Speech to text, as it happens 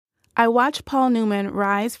I watch Paul Newman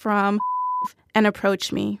rise from and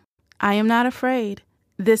approach me. I am not afraid.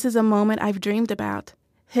 This is a moment I've dreamed about.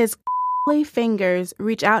 His fingers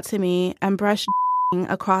reach out to me and brush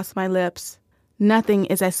across my lips. Nothing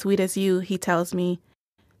is as sweet as you, he tells me,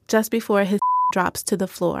 just before his drops to the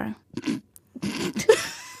floor.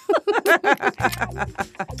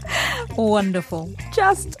 Wonderful.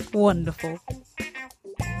 Just wonderful.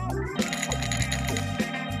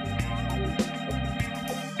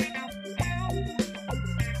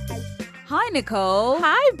 Hi, Nicole.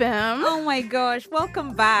 Hi, Bim. Oh my gosh,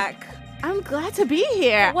 welcome back. I'm glad to be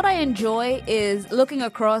here. What I enjoy is looking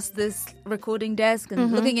across this recording desk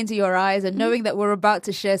and looking into your eyes and knowing that we're about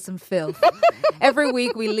to share some filth. Every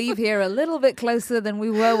week we leave here a little bit closer than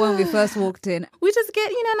we were when we first walked in. We just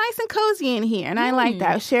get, nice and cozy in here. And I like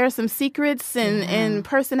that. Share some secrets and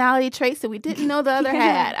personality traits that we didn't know the other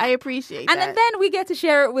had. I appreciate that. And then we get to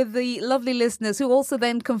share it with the lovely listeners who also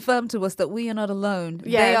then confirm to us that we are not alone.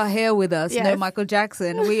 Yes. They are here with us. Yes. No Michael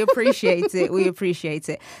Jackson. We appreciate it. We appreciate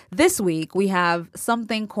it. This week we have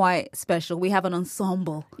something quite special. We have an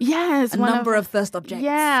ensemble. Yes. A number of thirst objects.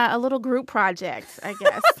 Yeah, a little group project, I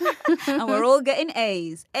guess. And we're all getting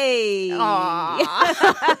A's. A's.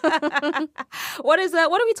 What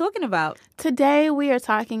are we talking about? Today we are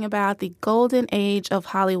talking about the golden age of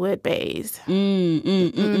Hollywood bays.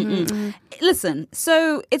 Listen,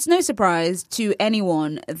 so it's no surprise to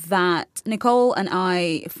anyone that Nicole and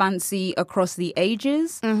I fancy across the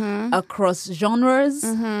ages, across genres,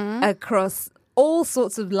 across all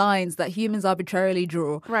sorts of lines that humans arbitrarily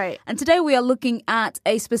draw. Right. And today we are looking at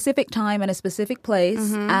a specific time and a specific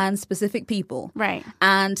place and specific people. Right.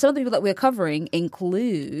 And some of the people that we're covering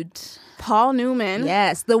include Paul Newman.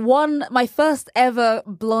 Yes, my first ever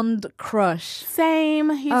blonde crush.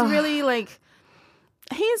 Same.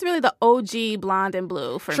 He's really the OG blonde and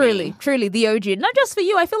blue for me. Truly the OG. Not just for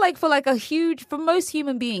you. I feel like for most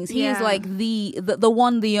human beings, he is like the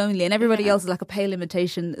one, the only, and everybody else is like a pale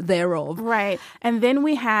imitation thereof. Right. And then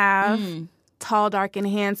we have tall, dark, and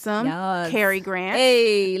handsome Cary Grant.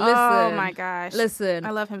 Hey, listen. Oh my gosh. Listen. I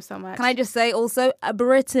love him so much. Can I just say also a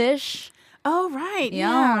British? Oh, right.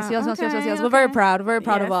 Yes. We're very proud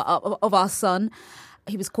of our son.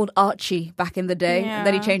 He was called Archie back in the day. Yeah. And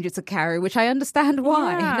then he changed it to Cary, which I understand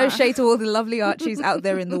why. Yeah. No shade to all the lovely Archies out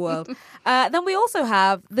there in the world. Then we also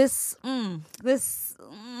have this. You gotta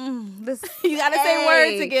say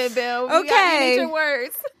words again, Bill. Okay. You need your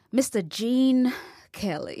words. Mr. Gene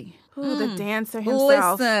Kelly. Ooh, the dancer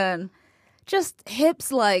himself. Listen, just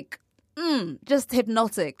hips just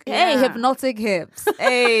hypnotic. Yeah. Hey, hypnotic hips.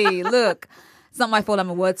 Hey, look. It's not my fault I'm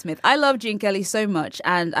a wordsmith. I love Gene Kelly so much,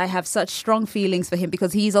 and I have such strong feelings for him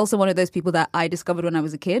because he's also one of those people that I discovered when I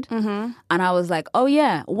was a kid. And I was like, oh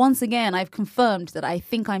yeah, once again, I've confirmed that I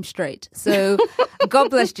think I'm straight. So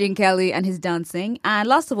God bless Gene Kelly and his dancing. And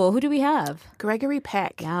last of all, who do we have? Gregory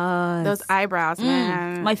Peck. Yes. Those eyebrows,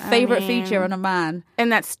 man. My favorite feature on a man.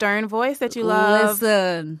 And that stern voice that you love.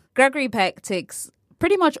 Listen, Gregory Peck ticks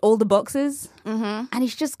pretty much all the boxes. And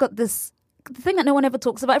he's just got this... The thing that no one ever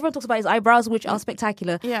talks about, everyone talks about his eyebrows, which are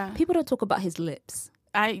spectacular. Yeah. People don't talk about his lips.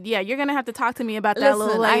 You're going to have to talk to me about that a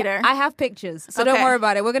little later. I have pictures, so don't worry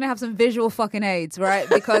about it. We're going to have some visual fucking aids, right?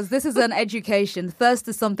 Because this is an education. Thirst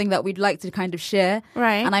is something that we'd like to kind of share.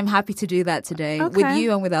 Right. And I'm happy to do that today with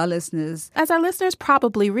you and with our listeners. As our listeners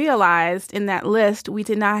probably realized in that list, we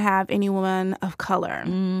did not have anyone of color.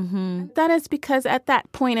 That is because at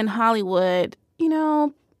that point in Hollywood,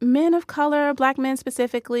 men of color, black men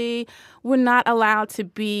specifically, were not allowed to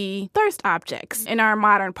be thirst objects in our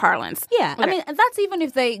modern parlance. Yeah, I mean, that's even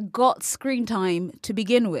if they got screen time to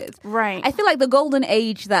begin with. Right. I feel like the golden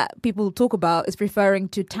age that people talk about is referring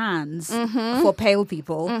to tans for pale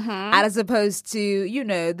people, as opposed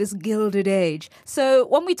to, this gilded age. So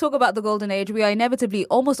when we talk about the golden age, we are inevitably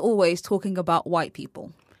almost always talking about white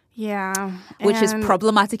people. Yeah. Which is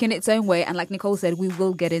problematic in its own way. And like Nicole said, we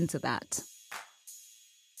will get into that.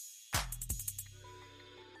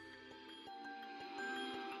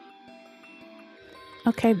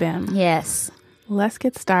 Okay, Bim. Yes. Let's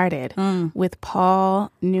get started with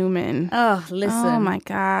Paul Newman. Oh, listen. Oh, my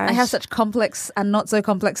gosh. I have such complex and not so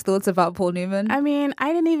complex thoughts about Paul Newman. I mean, I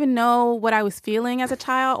didn't even know what I was feeling as a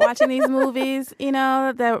child watching these movies,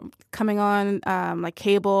 that coming on like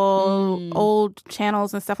cable, old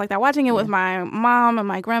channels and stuff like that. Watching it with my mom and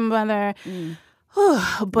my grandmother.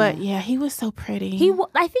 But he was so pretty.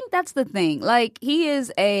 I think that's the thing. Like,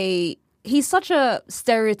 he's such a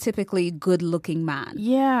stereotypically good-looking man.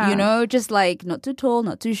 Yeah. Just like not too tall,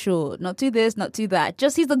 not too short, not too this, not too that.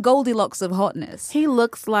 Just he's the Goldilocks of hotness. He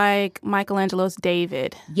looks like Michelangelo's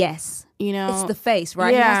David. Yes. you know. It's the face,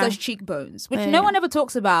 right? He Yeah. has those cheekbones, which no one ever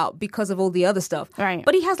talks about because of all the other stuff. Right.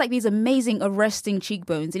 But he has like these amazing arresting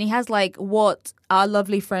cheekbones, and he has like what our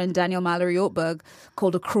lovely friend Daniel Mallory Ortberg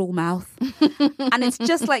called a cruel mouth. And it's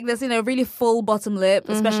just like this, you know, really full bottom lip,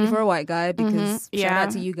 especially for a white guy, because shout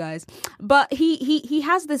out to you guys. But he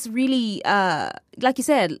has this really, like you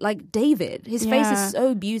said, like David. His face is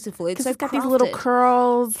so beautiful. It's so He's got crafted. these little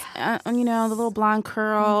curls, you know, the little blonde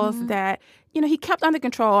curls that, you know, he kept under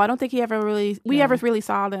control. I don't think we ever really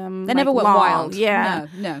saw them. They never went long. wild. Yeah.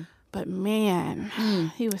 No. But man,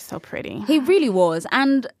 he was so pretty. He really was.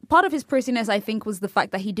 And part of his prettiness, I think, was the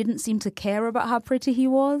fact that he didn't seem to care about how pretty he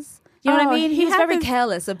was. You know what I mean? He was very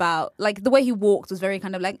careless about, like, the way he walked was very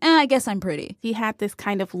kind of like, I guess I'm pretty. He had this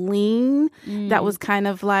kind of lean that was kind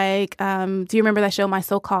of like, do you remember that show, My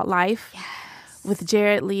So-Called Life? Yes. With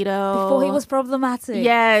Jared Leto. Before he was problematic.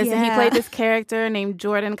 Yes, and he played this character named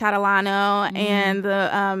Jordan Catalano, and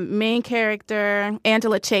the main character,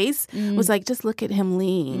 Angela Chase, was like, just look at him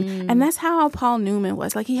lean. And that's how Paul Newman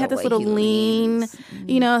was. Like, he had this little lean,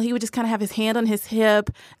 you know, he would just kind of have his hand on his hip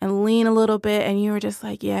and lean a little bit, and you were just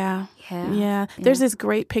like, yeah. There's this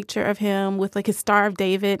great picture of him with like his Star of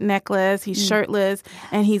David necklace. He's shirtless,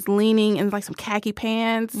 and he's leaning in like some khaki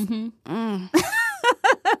pants.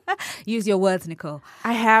 Use your words, Nicole.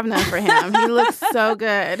 I have none for him. He looks so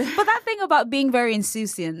good. But that thing about being very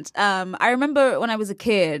insouciant, I remember when I was a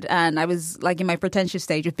kid and I was like in my pretentious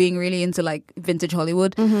stage of being really into like vintage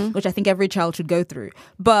Hollywood, which I think every child should go through.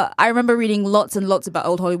 But I remember reading lots and lots about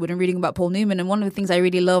old Hollywood and reading about Paul Newman. And one of the things I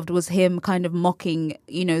really loved was him kind of mocking,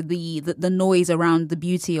 you know, the noise around the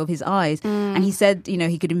beauty of his eyes. And he said, you know,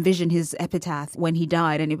 he could envision his epitaph when he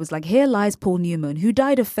died. And it was like, here lies Paul Newman, who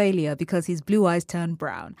died of failure because his blue eyes turned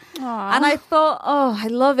brown. Aww. And I thought, oh, I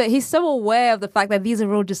love it. He's so aware of the fact that these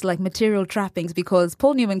are all just like material trappings because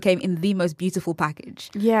Paul Newman came in the most beautiful package.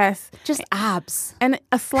 Yes. Just abs. And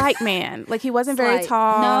a slight man. Like, he wasn't very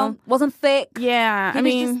tall. No, wasn't thick. Yeah. I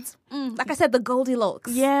mean, just, like I said, the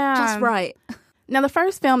Goldilocks. Yeah. Just right. Now, the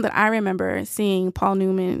first film that I remember seeing Paul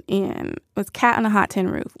Newman in was Cat on a Hot Tin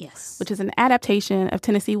Roof. Yes. Which is an adaptation of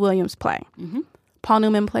Tennessee Williams' play. Paul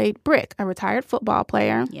Newman played Brick, a retired football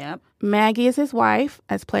player. Yep. Maggie is his wife,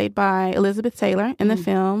 as played by Elizabeth Taylor in the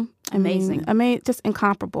film. Amazing. Just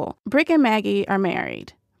incomparable. Brick and Maggie are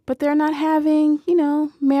married, but they're not having, you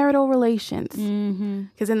know, marital relations.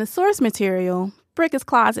 Because in the source material, Brick is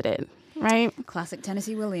closeted, right? Classic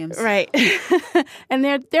Tennessee Williams. Right. And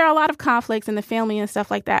there are a lot of conflicts in the family and stuff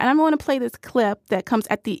like that. And I'm going to play this clip that comes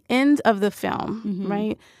at the end of the film,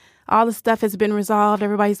 right? All the stuff has been resolved.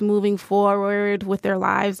 Everybody's moving forward with their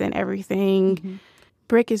lives and everything.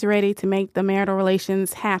 Brick is ready to make the marital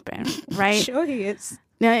relations happen, right? Sure he is.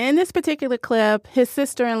 Now, in this particular clip, his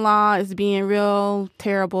sister-in-law is being real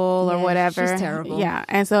terrible or whatever. She's terrible. Yeah,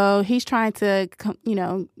 and so he's trying to, you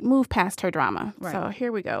know, move past her drama. Right. So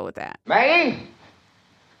here we go with that. Maggie?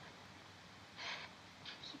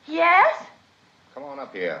 Yes? Come on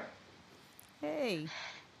up here. Hey.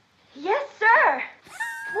 Yes, sir.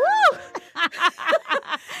 Woo!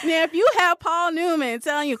 Now, if you have Paul Newman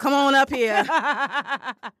telling you, come on up here,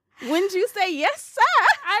 wouldn't you say, yes, sir?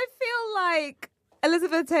 I feel like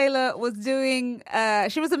Elizabeth Taylor was doing,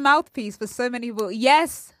 she was a mouthpiece for so many people.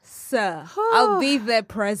 Yes, sir. I'll be there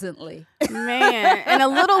presently. Man. And a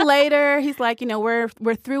little later, he's like, you know,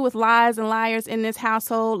 we're through with lies and liars in this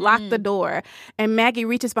household. Lock the door. And Maggie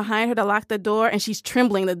reaches behind her to lock the door, and she's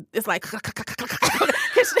trembling. It's like,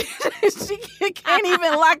 she can't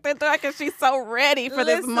even lock the door because she's so ready for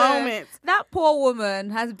this moment. That poor woman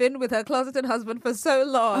has been with her closeted husband for so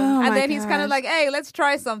long. Oh, and then he's kind of like, hey, let's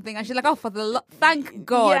try something. And she's like, oh, thank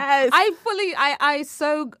God. Yes. I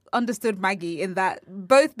so understood Maggie in that,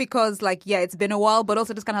 both because, like, yeah, it's been a while, but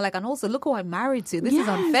also just kind of like, and also look who I'm married to. This is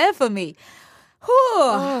unfair for me.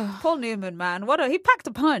 Paul Newman, man. He packed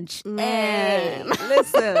a punch. Man. Hey,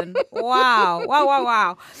 listen.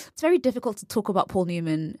 Wow. It's very difficult to talk about Paul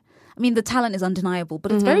Newman. I mean, the talent is undeniable,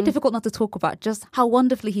 but it's very difficult not to talk about just how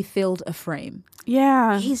wonderfully he filled a frame.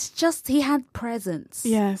 Yeah. He had presence.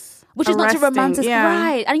 Yes. Which is not to romanticize. Yeah.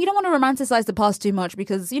 Right. And you don't want to romanticize the past too much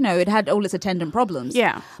because, you know, it had all its attendant problems.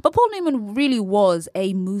 Yeah. But Paul Newman really was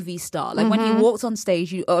a movie star. Like when he walked on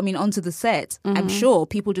stage, onto the set, I'm sure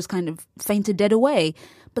people just kind of fainted dead away.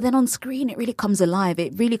 But then on screen, it really comes alive.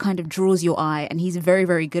 It really kind of draws your eye. And he's very,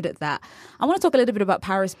 very good at that. I want to talk a little bit about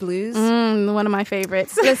Paris Blues. One of my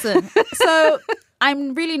favorites. Listen, so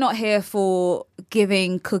I'm really not here for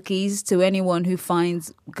giving cookies to anyone who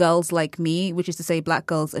finds girls like me, which is to say black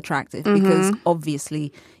girls, attractive, because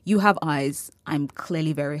obviously you have eyes. I'm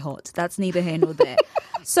clearly very hot. That's neither here nor there.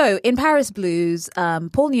 So in Paris Blues,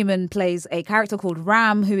 Paul Newman plays a character called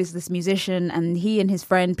Ram, who is this musician, and he and his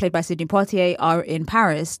friend, played by Sidney Poitier, are in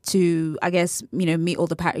Paris to, I guess, meet all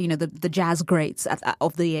the jazz greats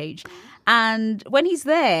of the age. And when he's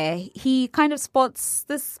there, he kind of spots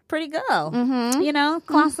this pretty girl,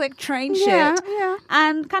 classic train shit,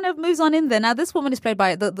 and kind of moves on in there. Now, this woman is played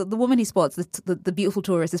by, the woman he spots, the beautiful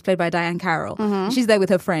tourist, is played by Diane Carroll. She's there with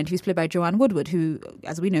her friend, who's played by Joanne Woodward, who,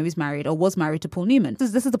 as we know, is married or was married to Paul Newman.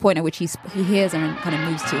 This is the point at which he hears her and kind of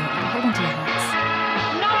moves to her. Hold on to your hats.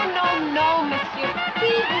 No, monsieur.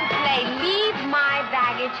 Please, you play. Leave my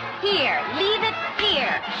baggage here. Leave it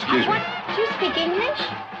here. Excuse me. Do you speak English?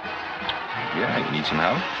 Yeah, you need some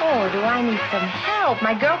help? Oh, do I need some help?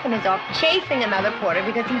 My girlfriend is off chasing another porter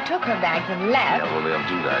because he took her bags and left. Yeah, well, they'll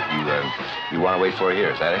do that. You want to wait for her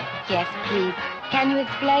here, is that it? Yes, please. Can you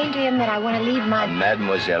explain to him that I want to leave my...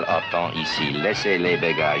 Mademoiselle attend ici. Laissez les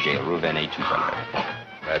bagages et revenez tout à l'heure.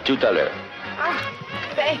 Tout à l'heure. Ah,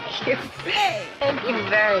 thank you. Thank you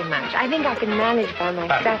very much. I think I can manage by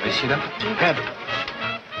myself. You see them? Grab it.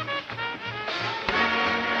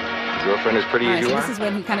 Girlfriend as pretty as you So are? this is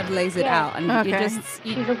when he kind of lays it out. And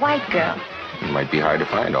She's a white girl. It might be hard to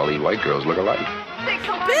find. All these white girls look alike.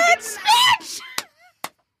 Bitch!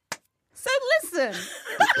 So listen,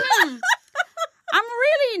 I'm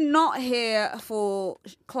really not here for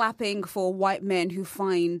clapping for white men who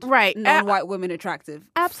find non-white women attractive.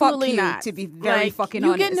 Absolutely Fuck you, not. to be very fucking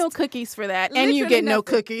you honest. You get no cookies for that, and you Literally get no nothing.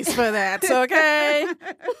 cookies for that, okay?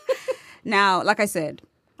 Now, like I said,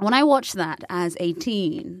 when I watched that as a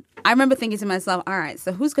teen, I remember thinking to myself, all right,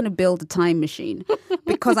 so who's going to build a time machine?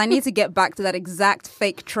 Because I need to get back to that exact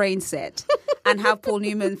fake train set and have Paul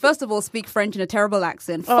Newman, first of all, speak French in a terrible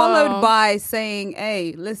accent, followed by saying,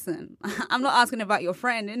 hey, listen, I'm not asking about your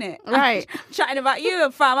friend, innit? Right. I'm chatting about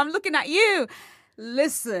you, fam. I'm looking at you.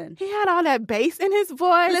 Listen. He had all that bass in his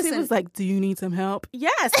voice. Listen. He was like, do you need some help?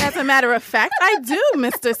 Yes, as a matter of fact, I do,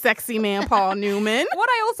 Mr. Sexy Man Paul Newman. What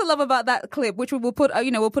I also love about that clip, which we will put,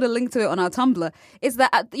 we'll put a link to it on our Tumblr, is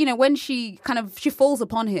that when she falls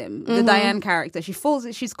upon him, the Diane character,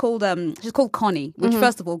 she's called Connie, which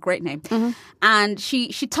first of all, great name, and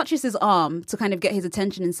she touches his arm to kind of get his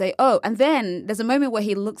attention and say, oh, and then there's a moment where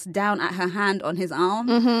he looks down at her hand on his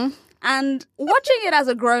arm. And watching it as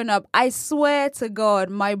a grown-up, I swear to God,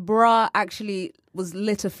 my bra actually was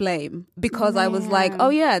lit aflame because I was like, oh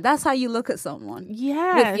yeah, that's how you look at someone.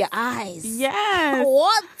 Yes. With your eyes. Yes.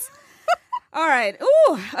 What? All right.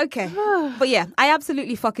 Ooh, okay. But yeah, I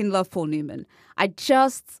absolutely fucking love Paul Newman. I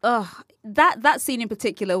just, that scene in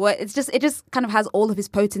particular where it just kind of has all of his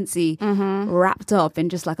potency wrapped up in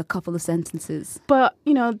just like a couple of sentences. But,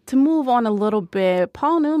 to move on a little bit,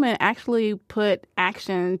 Paul Newman actually put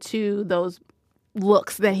action to those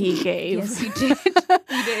looks that he gave. Yes, he did.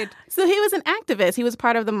 He did. So he was an activist. He was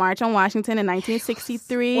part of the March on Washington in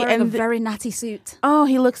 1963. Wearing a very natty suit. Oh,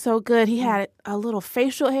 he looked so good. He had a little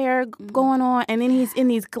facial hair going on, and then he's in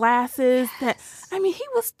these glasses he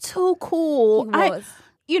was too cool. He was.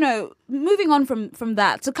 Moving on from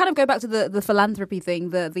that, to kind of go back to the philanthropy thing,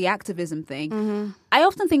 the activism thing, I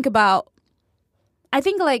often think about,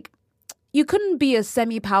 you couldn't be a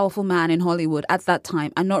semi-powerful man in Hollywood at that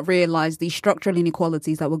time and not realize the structural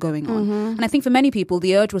inequalities that were going on. And I think for many people,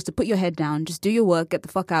 the urge was to put your head down, just do your work, get the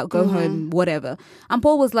fuck out, go home, whatever. And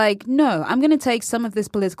Paul was like, no, I'm going to take some of this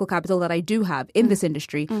political capital that I do have in this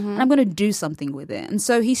industry and I'm going to do something with it. And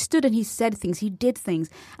so he stood and he said things, he did things.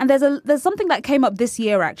 And there's something that came up this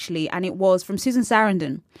year, actually, and it was from Susan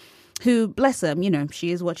Sarandon, who, bless her, she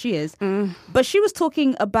is what she is. But she was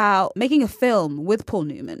talking about making a film with Paul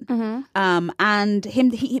Newman. And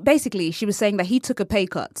she was saying that he took a pay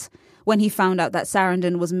cut when he found out that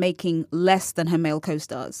Sarandon was making less than her male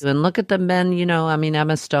co-stars. And look at the men,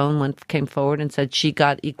 Emma Stone came forward and said she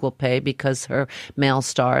got equal pay because her male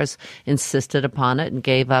stars insisted upon it and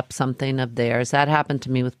gave up something of theirs. That happened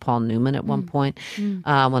to me with Paul Newman at one point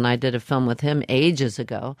when I did a film with him ages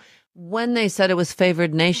ago. When they said it was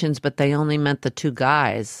favored nations, but they only meant the two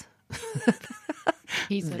guys,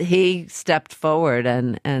 he stepped forward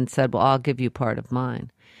and said, well, I'll give you part of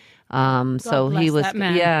mine. So he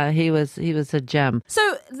was, he was a gem.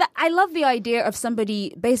 So I love the idea of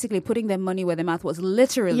somebody basically putting their money where their mouth was,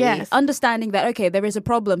 literally understanding that, okay, there is a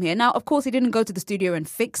problem here. Now, of course, he didn't go to the studio and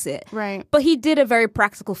fix it. Right. But he did a very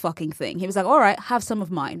practical fucking thing. He was like, all right, have some of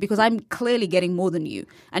mine because I'm clearly getting more than you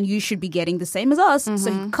and you should be getting the same as us.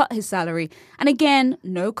 So he cut his salary. And again,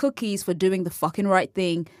 no cookies for doing the fucking right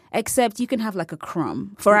thing. except you can have like a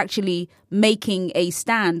crumb for actually making a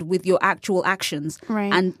stand with your actual actions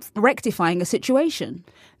Right. and rectifying a situation.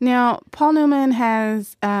 Now, Paul Newman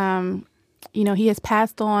has, he has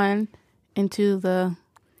passed on into the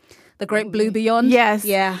great blue beyond. Yes.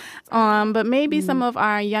 Yeah. But maybe some of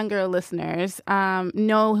our younger listeners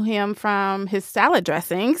know him from his salad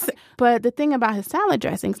dressings. But the thing about his salad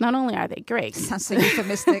dressings, not only are they great, Sounds so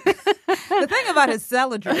euphemistic. The thing about his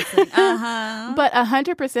salad dressing. but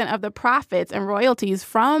 100% of the profits and royalties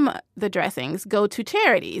from the dressings go to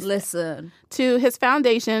charities. Listen. To his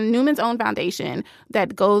foundation, Newman's own foundation,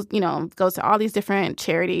 that goes to all these different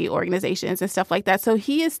charity organizations and stuff like that. So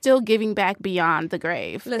he is still giving back beyond the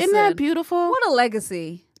grave. Isn't that Listen, beautiful? What a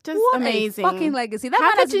legacy. Just what amazing. a fucking legacy. That How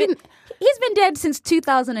man has could you- been, he's been dead since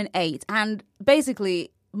 2008, and basically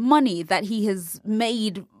money that he has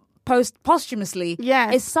made posthumously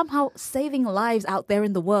Yes. is somehow saving lives out there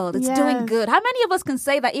in the world. It's Yes. doing good. How many of us can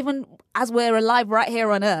say that even as we're alive right here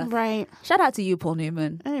on Earth? Right. Shout out to you, Paul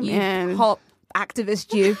Newman. Amen. You hot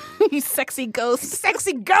activist, you. You sexy ghost.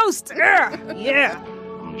 Sexy ghost. Yeah. I'm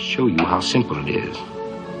going to show you how simple it is.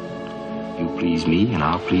 You please me and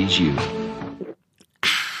I'll please you.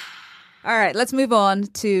 All right, let's move on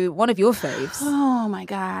to one of your faves. Oh my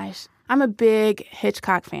gosh. I'm a big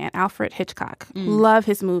Hitchcock fan, Alfred Hitchcock. Love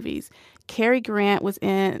his movies. Cary Grant was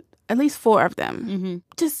in at least 4 of them.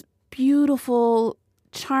 Just beautiful,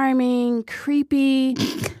 charming, creepy.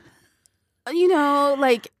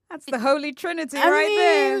 That's the Holy Trinity I right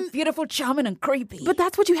there. mean- Beautiful, charming, and creepy. But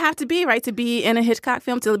that's what you have to be, right? To be in a Hitchcock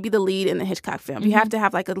film, to be the lead in the Hitchcock film. You have to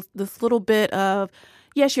have this little bit of,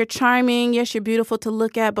 yes, you're charming, yes, you're beautiful to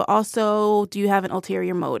look at, but also, do you have an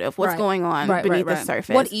ulterior motive? What's Right. going on beneath the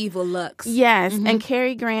surface? What evil lurks? Yes, and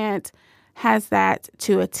Cary Grant has that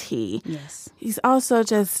to a T. Yes. He's also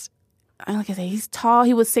just, like I say, he's tall.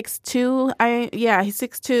 He was 6'2". He's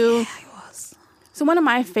 6'2". Yeah, he was. So one of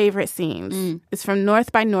my favorite scenes is from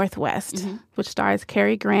North by Northwest, which stars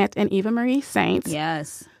Cary Grant and Eva Marie Saint.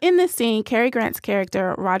 Yes. In this scene, Cary Grant's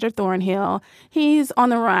character, Roger Thornhill, he's on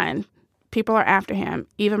the run. People are after him.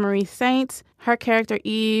 Eva Marie Saint, her character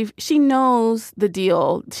Eve, she knows the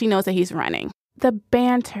deal. She knows that he's running. The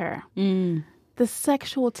banter, the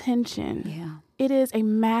sexual tension. Yeah. It is a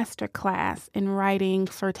masterclass in writing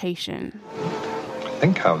flirtation.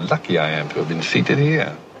 Think how lucky I am to have been seated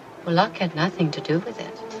here. Well, luck had nothing to do with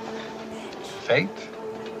it. Fate?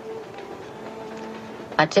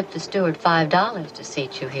 I tipped the steward $5 to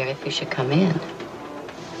seat you here if you should come in.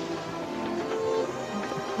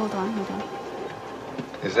 Hold on.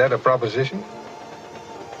 Is that a proposition?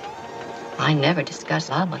 I never discuss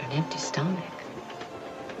love on an empty stomach.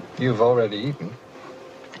 You've already eaten.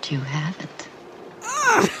 But you haven't.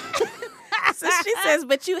 So she says,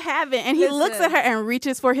 but you haven't. And he looks at her and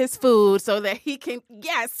reaches for his food so that he can,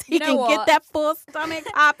 he know can what? get that full stomach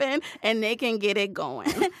popping and they can get it going.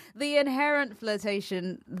 The inherent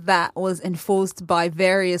flirtation that was enforced by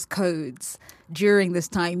various codes during this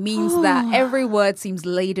time means that every word seems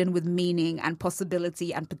laden with meaning and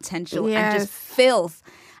possibility and potential and just filth.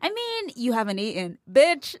 I mean, you haven't eaten.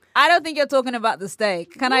 Bitch, I don't think you're talking about the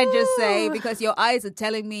steak. Can I just say, because your eyes are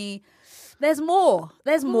telling me there's more.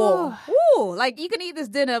 There's more. Ooh, like you can eat this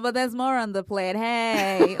dinner, but there's more on the plate.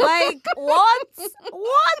 Hey, like what?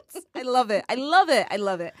 What? I love it. I love it. I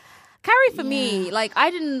love it. Carrie, for me, like I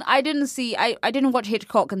didn't watch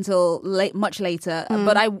Hitchcock until much later,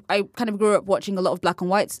 but I kind of grew up watching a lot of black and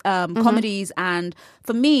white comedies, and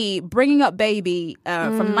for me, Bringing Up Baby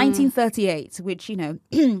from 1938, which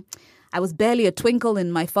I was barely a twinkle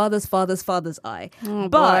in my father's eye. Oh,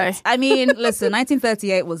 but, boy. I mean, listen,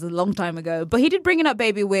 1938 was a long time ago. But he did Bringing Up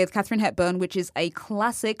Baby with Katharine Hepburn, which is a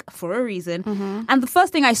classic for a reason. And the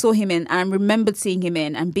first thing I saw him in, and I remembered seeing him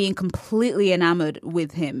in and being completely enamored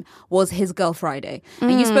with him, was His Girl Friday.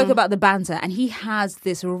 And you spoke about the banter, and he has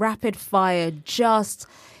this rapid fire, just...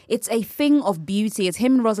 It's a thing of beauty. It's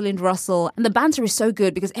him and Rosalind Russell. And the banter is so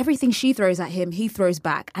good because everything she throws at him, he throws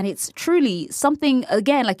back. And it's truly something,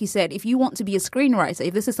 again, like you said, if you want to be a screenwriter,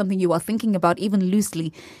 if this is something you are thinking about even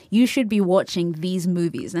loosely, you should be watching these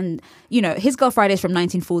movies. And, His Girl Friday is from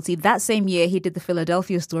 1940. That same year, he did The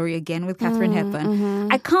Philadelphia Story again with Katharine Hepburn.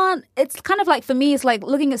 It's kind of like, for me, it's like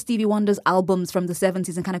looking at Stevie Wonder's albums from the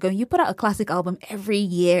 70s and kind of going, you put out a classic album every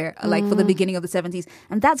year, like for the beginning of the 70s.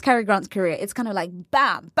 And that's Cary Grant's career. It's kind of like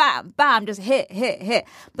bam, bam, bam, just hit.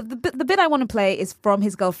 But the bit I want to play is from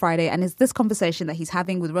His Girl Friday, and it's this conversation that he's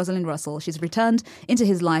having with Rosalind Russell. She's returned into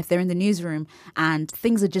his life. They're in the newsroom, and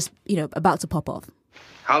things are just, about to pop off.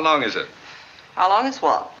 How long is it? How long is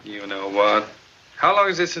what? You know what? How long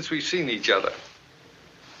is it since we've seen each other?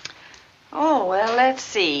 Oh, well, let's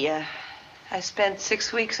see. I spent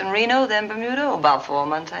 6 weeks in Reno, then Bermuda. About 4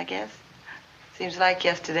 months, I guess. Seems like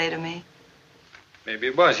yesterday to me. Maybe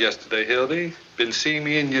it was yesterday, Hildy. Been seeing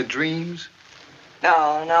me in your dreams?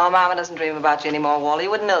 No, Mama doesn't dream about you anymore, Wally.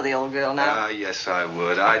 You wouldn't know the old girl now. Ah, yes, I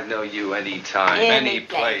would. I'd know you any time, any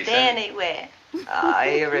place. Anywhere.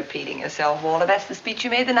 You're repeating yourself, Walter. That's the speech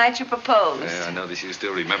you made the night you proposed. Yeah, I know that you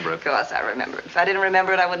still remember it. Of course I remember it. If I didn't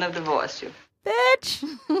remember it, I wouldn't have divorced you. Bitch.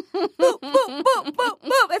 Boop, boop, boop, boop,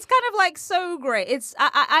 boop. It's kind of like so great. It's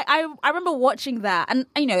I remember watching that, and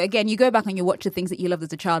you know, again, you go back and you watch the things that you loved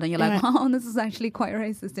as a child, and you're like, oh, this is actually quite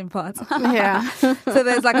racist in parts. Yeah. So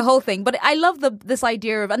there's like a whole thing. But I love this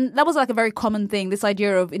idea of, and that was like a very common thing, this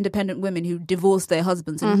idea of independent women who divorced their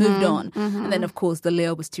husbands and moved on, and then of course the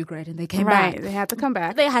Leo was too great and they came back. Right, they had to come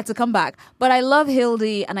back. They had to come back. But I love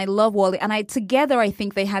Hildy and I love Wally, and together I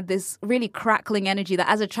think they had this really crackling energy that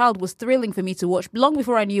as a child was thrilling for me to watch long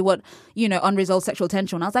before I knew what, you know, unresolved sexual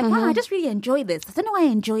tension. I was like, wow, I just really enjoy this. I don't know why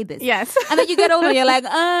I enjoy this. Yes. And then you get older and you're like,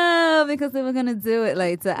 oh, because they were going to do it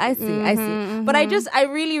later. I see. But I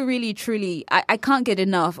really, really, truly, I can't get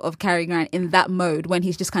enough of Cary Grant in that mode when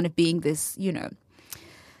he's just kind of being this, you know,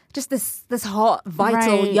 just this hot,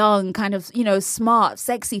 vital, young, kind of, you know, smart,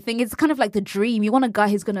 sexy thing. It's kind of like the dream. You want a guy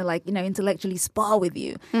who's going to, like, you know, intellectually spar with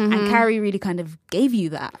you. And Cary really kind of gave you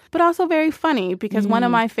that. But also very funny because one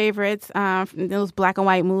of my favorites from those black and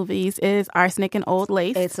white movies is Arsenic and Old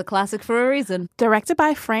Lace. It's a classic for a reason. Directed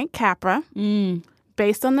by Frank Capra.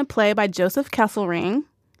 Based on the play by Joseph Kesselring.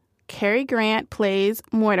 Cary Grant plays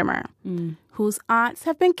Mortimer, whose aunts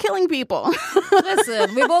have been killing people.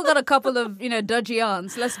 Listen, we've all got a couple of, you know, dodgy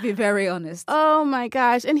aunts. Let's be very honest. Oh, my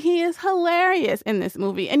gosh. And he is hilarious in this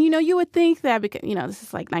movie. And, you know, you would think that because, you know, this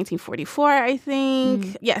is like 1944, I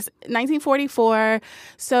think. Yes, 1944.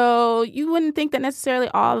 So you wouldn't think that necessarily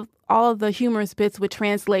all of the humorous bits would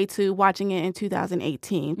translate to watching it in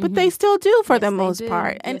 2018. But they still do for the most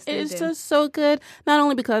part. And it's just so good, not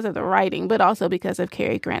only because of the writing, but also because of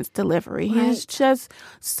Cary Grant's delivery. Right. He's just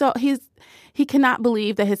so... He cannot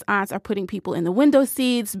believe that his aunts are putting people in the window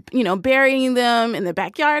seats, you know, burying them in the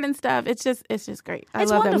backyard and stuff. It's just great. I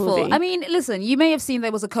love wonderful. that movie. I mean, listen, you may have seen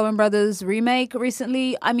there was a Coen Brothers remake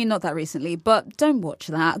recently. I mean, not that recently, but don't watch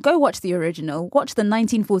that. Go watch the original. Watch the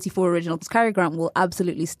 1944 original because Cary Grant will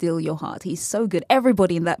absolutely steal your heart. He's so good.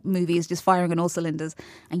 Everybody in that movie is just firing on all cylinders,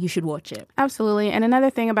 and you should watch it. Absolutely. And another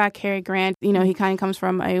thing about Cary Grant, you know, he kind of comes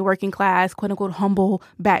from a working class, quote unquote, humble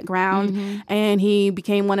background, and he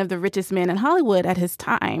became one of the richest men in Hollywood at his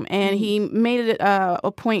time. And he made it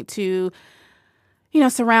a point to, you know,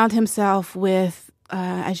 surround himself with,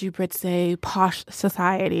 as you Brits say, posh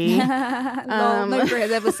society. Nobody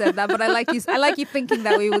has ever said that, but I like you thinking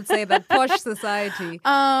that we would say that, posh society.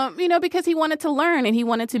 You know, because he wanted to learn and he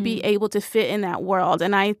wanted to be able to fit in that world.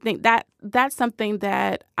 And I think that that's something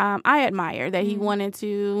that I admire, that he wanted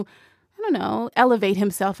to, I don't know, elevate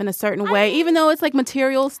himself in a certain way, even though it's like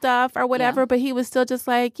material stuff or whatever, but he was still just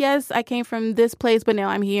like, yes, I came from this place, but now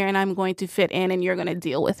I'm here and I'm going to fit in and you're going to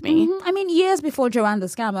deal with me. I mean, years before Joanne the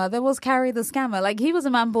Scammer, there was Cary the Scammer. Like, he was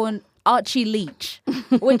a man born Archie Leach,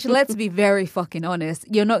 which, let's be very fucking honest,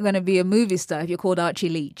 you're not going to be a movie star if you're called Archie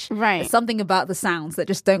Leach. Right. There's something about the sounds that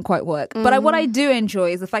just don't quite work. But what I do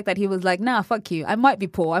enjoy is the fact that he was like, nah, fuck you. I might be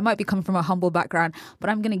poor. I might be coming from a humble background, but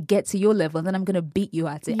I'm going to get to your level and then I'm going to beat you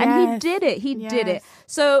at it. Yes. And he did it. He did it.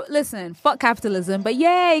 So listen, fuck capitalism, but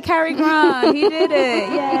yay, Cary Grant. He did it.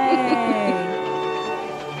 Yay.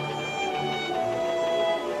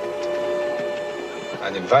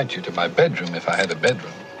 I'd invite you to my bedroom if I had a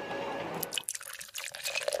bedroom.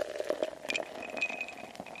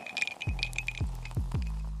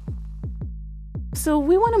 So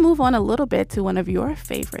we want to move on a little bit to one of your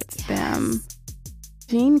favorites, Bim.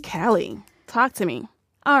 Gene Kelly. Talk to me.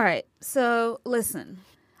 All right. So listen.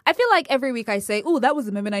 I feel like every week I say, oh, that was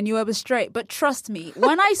the moment I knew I was straight. But trust me,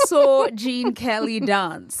 when I saw Gene Kelly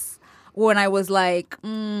dance when I was like,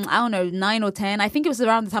 I don't know, 9 or 10, I think it was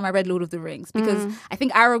around the time I read Lord of the Rings. Because I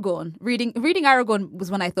think Aragorn, reading Aragorn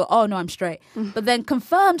was when I thought, oh, no, I'm straight. But then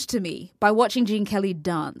confirmed to me by watching Gene Kelly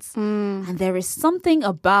dance. And there is something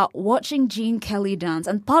about watching Gene Kelly dance.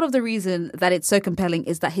 And part of the reason that it's so compelling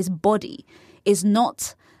is that his body is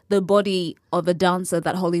not the body of a dancer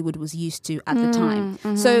that Hollywood was used to at the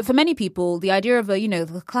time. So for many people, the idea of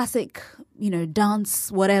the classic,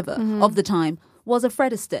 dance, whatever, of the time was a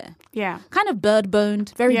Fred Astaire. Yeah. Kind of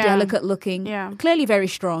bird-boned, very delicate looking, clearly very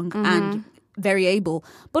strong and very able,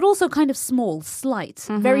 but also kind of small, slight,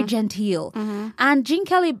 very genteel. And Gene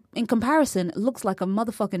Kelly, in comparison, looks like a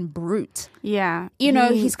motherfucking brute. Yeah.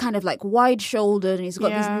 He's kind of like wide-shouldered and he's got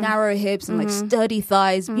these narrow hips and like sturdy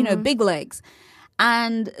thighs, big legs.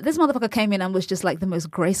 And this motherfucker came in and was just like the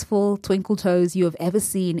most graceful twinkle toes you have ever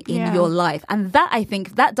seen in your life. And that, I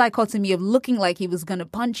think, that dichotomy of looking like he was going to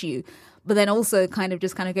punch you, but then also kind of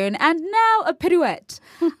going, and now a pirouette.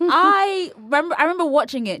 I remember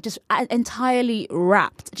watching it just entirely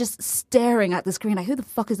rapt, just staring at the screen like, who the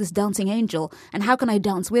fuck is this dancing angel? And how can I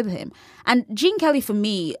dance with him? And Gene Kelly, for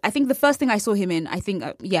me, I think the first thing I saw him in,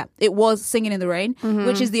 it was Singing in the Rain,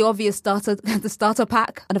 which is the obvious the starter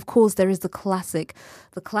pack. And of course, there is the classic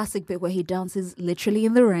bit where he dances literally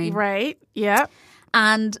in the rain. Right. Yeah.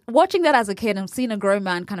 And watching that as a kid and seeing a grown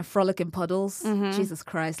man kind of frolic in puddles, Jesus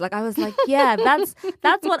Christ. Like, I was like, yeah, that's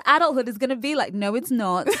what adulthood is going to be like. No, it's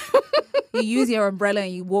not. You use your umbrella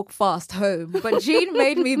and you walk fast home. But Gene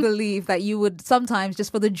made me believe that you would sometimes,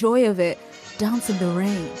 just for the joy of it, dance in the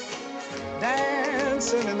rain.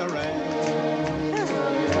 Dancing in the rain.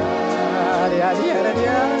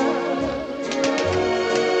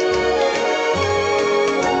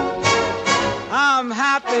 I'm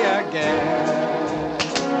happy again.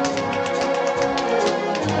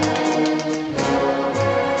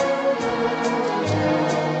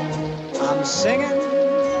 I'm singing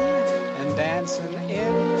and dancing in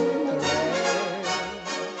the rain.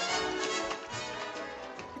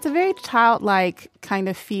 It's a very childlike kind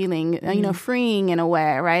of feeling, freeing in a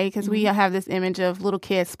way, right? Because we have this image of little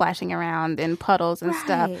kids splashing around in puddles and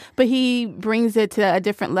stuff. But he brings it to a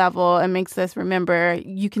different level and makes us remember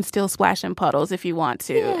you can still splash in puddles if you want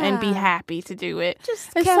to and be happy to do it.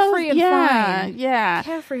 Just carefree and fine. Yeah.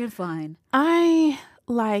 Carefree and fine. I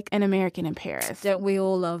like An American in Paris. Don't we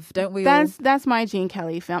all? That's my Gene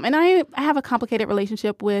Kelly film. And I have a complicated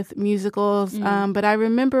relationship with musicals, but I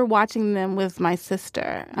remember watching them with my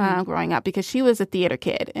sister growing up because she was a theater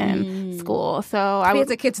kid in school. So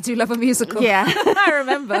theater kids do love a musical. Yeah. I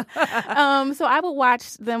remember. So I would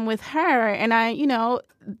watch them with her, and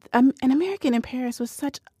An American in Paris was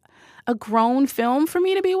such a grown film for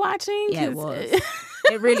me to be watching. Yeah, it was.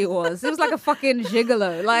 It really was. It was like a fucking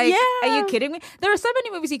gigolo. Like, Are you kidding me? There are so many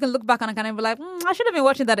movies you can look back on and kind of be like, I should have been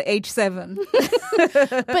watching that at age 7.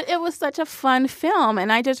 But it was such a fun film.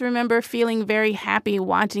 And I just remember feeling very happy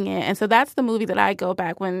watching it. And so that's the movie that I go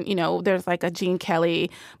back when, there's like a Gene Kelly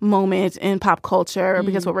moment in pop culture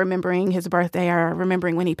because we're remembering his birthday or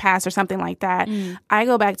remembering when he passed or something like that. I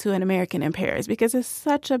go back to An American in Paris because it's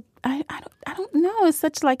such a, I don't know, it's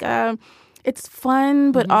such like a, it's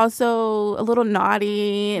fun, but also a little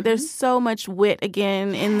naughty. There's so much wit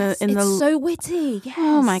again in the. It's so witty. Yes.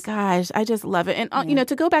 Oh my gosh, I just love it. And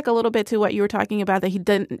to go back a little bit to what you were talking about, that he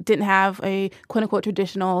didn't have a quote unquote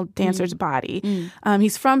traditional dancer's body.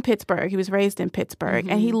 He's from Pittsburgh. He was raised in Pittsburgh,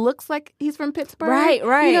 and he looks like he's from Pittsburgh. Right.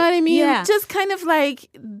 You know what I mean? Yeah. Just kind of like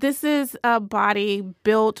this is a body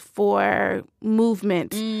built for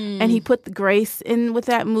movement, and he put the grace in with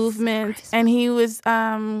that movement, and he was.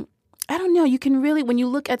 I don't know. You can really, when you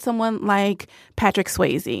look at someone like Patrick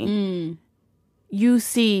Swayze, you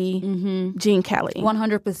see Gene Kelly.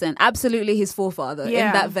 100%. Absolutely his forefather in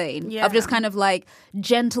that vein of just kind of like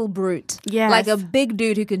gentle brute. Yes. Like a big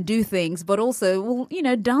dude who can do things, but also will,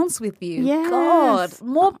 dance with you. Yes. God,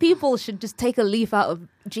 more people should just take a leaf out of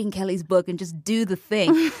Gene Kelly's book and just do the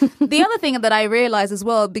thing. The other thing that I realized as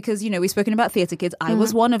well, because, we've spoken about theater kids, I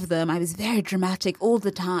was one of them. I was very dramatic all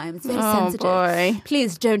the time. It's very sensitive. Boy.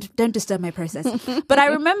 Please don't disturb my process. But I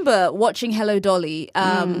remember watching Hello Dolly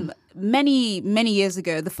many, many years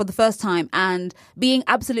ago for the first time and being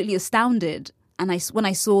absolutely astounded. And when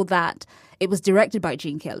I saw that it was directed by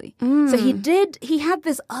Gene Kelly. So he had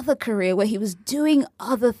this other career where he was doing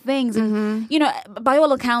other things. And, by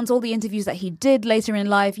all accounts, all the interviews that he did later in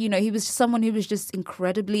life, he was someone who was just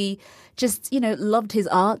incredibly, loved his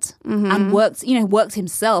art and worked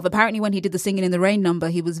himself. Apparently when he did the Singing in the Rain number,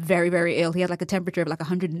 he was very, very ill. He had like a temperature of like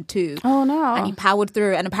 102. Oh, no. And he powered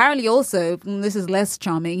through. And apparently also, this is less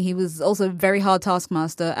charming, he was also a very hard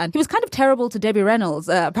taskmaster. And he was kind of terrible to Debbie Reynolds.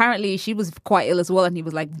 Apparently she was quite ill as well. And he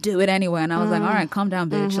was like, do it anyway. And I was like, all right, calm down,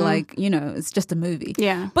 bitch. Like, it's just a movie.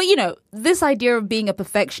 Yeah. But, this idea of being a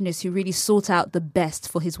perfectionist who really sought out the best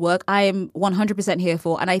for his work, I am 100% here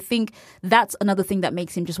for. And I think that's another thing that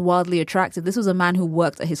makes him just wildly attractive. This was a man who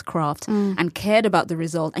worked at his craft and cared about the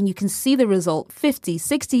result. And you can see the result 50,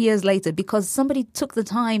 60 years later because somebody took the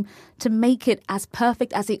time to make it as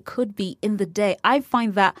perfect as it could be in the day. I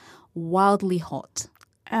find that wildly hot.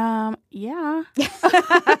 Yeah.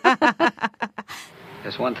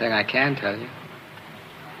 There's one thing I can tell you.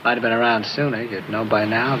 Might have been around sooner. You'd know by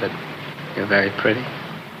now that you're very pretty.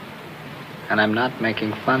 And I'm not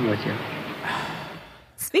making fun with you.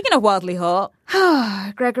 Speaking of wildly hot,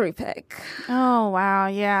 Gregory Peck. Oh, wow.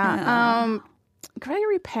 Yeah.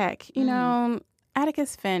 Gregory Peck,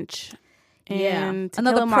 Atticus Finch in To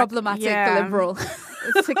Another Kill a problematic liberal.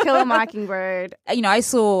 To Kill a Mockingbird. You know, I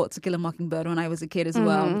saw To Kill a Mockingbird when I was a kid as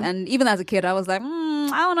well. And even as a kid, I was like,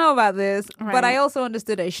 I don't know about this. Right. But I also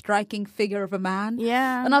understood a striking figure of a man.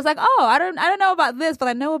 Yeah. And I was like, oh, I don't know about this, but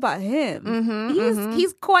I know about him.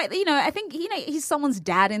 He's quite, you know, I think, you know, he's someone's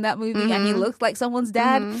dad in that movie and he looks like someone's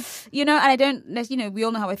dad. You know, and I don't, you know, we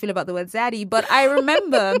all know how I feel about the word zaddy, but I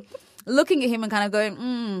remember looking at him and kind of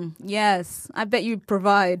going, yes, I bet you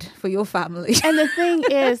provide for your family. And the thing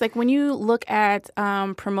is, like, when you look at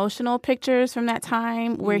promotional pictures from that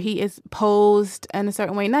time where he is posed in a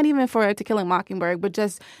certain way, not even for To Kill a Mockingbird, but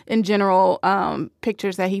just in general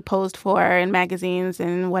pictures that he posed for in magazines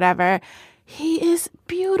and whatever, he is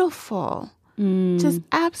beautiful. Just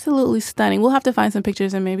absolutely stunning. We'll have to find some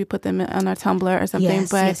pictures and maybe put them on our Tumblr or something.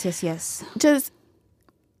 Yes. Just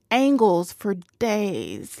angles for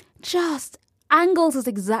days. Just angles is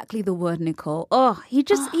exactly the word, Nicole. Oh, he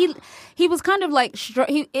was kind of like,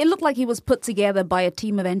 it looked like he was put together by a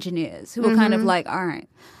team of engineers who were kind of like, all right,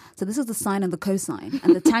 so this is the sine and the cosine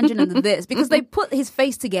and the tangent and the this, because they put his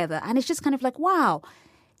face together and it's just kind of like, wow,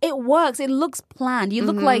 it works. It looks planned. You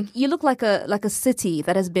look like a city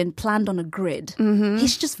that has been planned on a grid.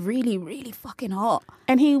 He's just really, really fucking hot.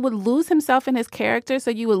 And he would lose himself in his character, so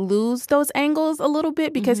you would lose those angles a little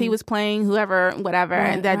bit because he was playing whoever,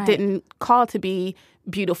 whatever, that didn't call to be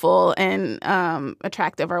beautiful and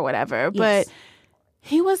attractive or whatever. Yes. But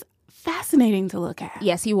he was fascinating to look at.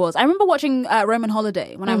 Yes, he was. I remember watching Roman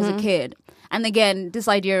Holiday when I was a kid. And again, this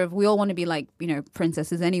idea of we all want to be like, you know,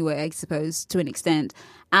 princesses anyway, I suppose, to an extent.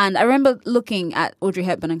 And I remember looking at Audrey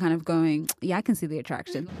Hepburn and kind of going, yeah, I can see the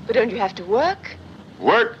attraction. But don't you have to work?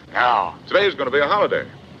 Work? Now. Today's going to be a holiday.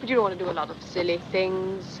 But you don't want to do a lot of silly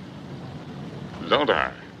things. Don't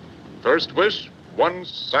I? First wish, one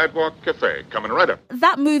sidewalk cafe coming right up.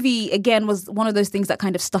 That movie, again, was one of those things that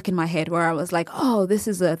kind of stuck in my head where I was like, oh, this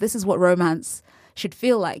is what romance should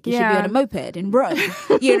feel like. You should be on a moped in Rome.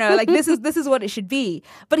 You know, like this is what it should be.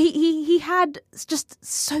 But he had just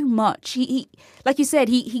so much. He like you said,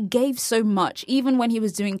 he gave so much, even when he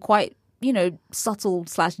was doing quite, you know, subtle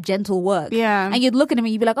 / gentle work. Yeah. And you'd look at him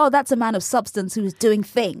and you'd be like, oh, that's a man of substance who is doing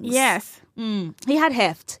things. Yes. He had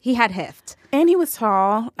heft. And he was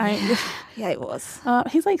tall. Yeah, it was.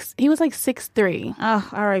 He was like 6'3". Oh,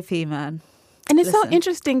 R.I.P. man. And it's so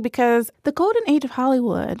interesting because the golden age of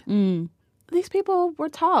Hollywood, these people were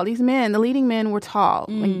tall. These men, the leading men, were tall.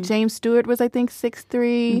 Like James Stewart was, I think,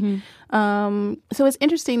 6'3". So it's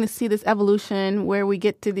interesting to see this evolution where we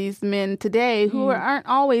get to these men today who aren't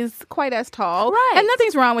always quite as tall. Right. And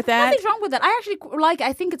nothing's wrong with that. Nothing's wrong with that. I actually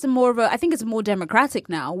I think it's more democratic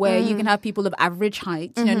now where you can have people of average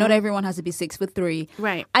height. You know, not everyone has to be 6'3".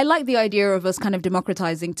 Right. I like the idea of us kind of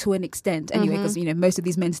democratizing to an extent anyway, because, you know, most of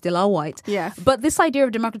these men still are white. Yes. But this idea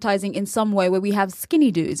of democratizing in some way where we have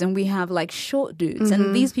skinny dudes and we have like short dudes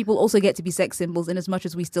and these people also get to be sex symbols in as much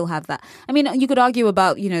as we still have that. I mean, you could argue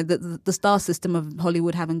about, you know, the star system of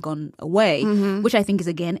Hollywood having gone away, which I think is,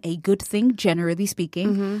 again, a good thing, generally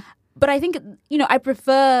speaking. But I think, you know, I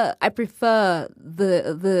prefer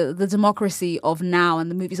the democracy of now and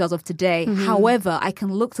the movie stars of today. However, I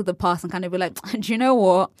can look to the past and kind of be like, do you know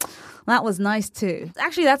what? That was nice too.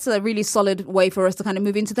 Actually, that's a really solid way for us to kind of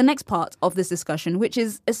move into the next part of this discussion, which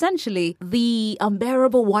is essentially the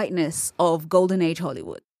unbearable whiteness of Golden Age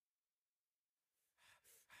Hollywood.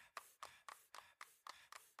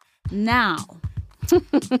 Now,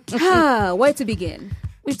 where to begin?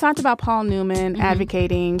 We've talked about Paul Newman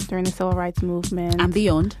advocating during the Civil Rights Movement. And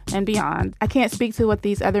beyond. I can't speak to what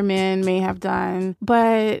these other men may have done,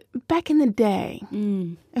 but back in the day,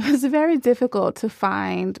 it was very difficult to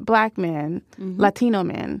find Black men, Latino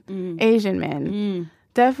men, Asian men.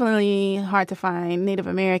 Definitely hard to find Native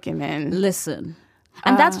American men. Listen.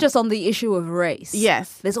 And that's just on the issue of race.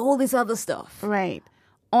 Yes. There's all this other stuff. Right.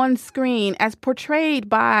 On screen as portrayed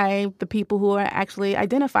by the people who are actually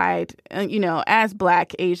identified, you know, as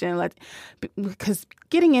Black, Asian, because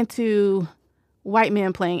getting into white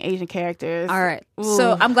men playing Asian characters. All right. Ooh.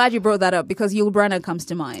 So I'm glad you brought that up because Yul Brynner comes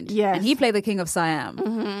to mind. Yes. And he played the King of Siam.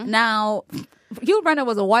 Now, Yul Brynner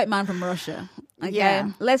was a white man from Russia. Okay.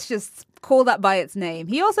 Yeah. Let's just call that by its name.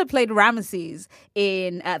 He also played Ramesses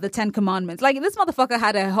in The Ten Commandments. Like, this motherfucker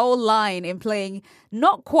had a whole line in playing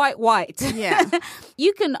not quite white. Yeah.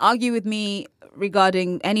 You can argue with me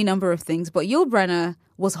regarding any number of things, but Yul Brynner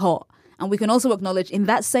was hot. And we can also acknowledge in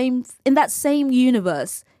that same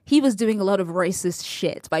universe, he was doing a lot of racist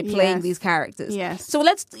shit by playing these characters. Yes. So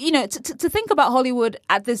let's, you know, to think about Hollywood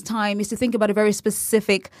at this time is to think about a very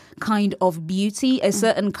specific kind of beauty, a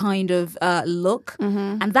certain kind of look.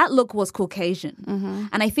 And that look was Caucasian.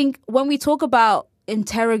 And I think when we talk about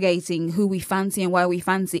interrogating who we fancy and why we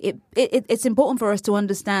fancy, it's important for us to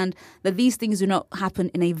understand that these things do not happen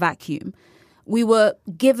in a vacuum. We were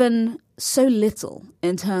given so little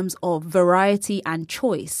in terms of variety and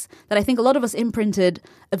choice that I think a lot of us imprinted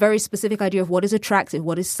a very specific idea of what is attractive,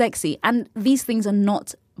 what is sexy. And these things are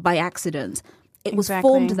not by accident. It was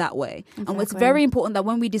formed that way. Exactly. And it's very important that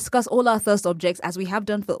when we discuss all our thirst objects, as we have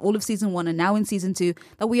done for all of season 1 and now in season 2,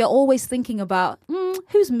 that we are always thinking about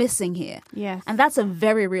who's missing here. Yes. And that's a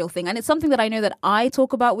very real thing. And it's something that I know that I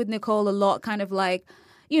talk about with Nicole a lot, kind of like,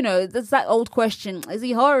 you know, there's that old question, is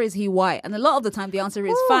he hot or is he white? And a lot of the time the answer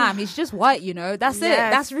is, fam, he's just white, you know. That's it.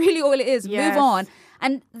 That's really all it is. Move on.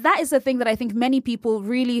 And that is the thing that I think many people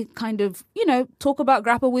really kind of, you know, talk about,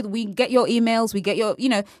 grapple with. We get your emails, we get your, you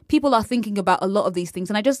know, people are thinking about a lot of these things.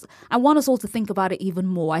 And I want us all to think about it even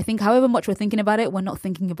more. I think however much we're thinking about it, we're not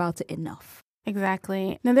thinking about it enough.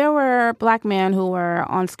 Exactly. Now, there were Black men who were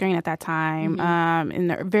on screen at that time. In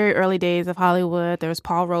the very early days of Hollywood, there was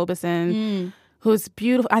Paul Robeson. Who's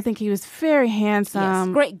beautiful. I think he was very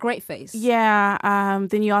handsome. Yes, great face. Yeah.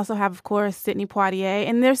 Then you also have, of course, Sidney Poitier.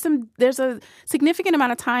 And there's a significant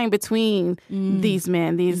amount of time between these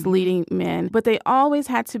men, these leading men. But they always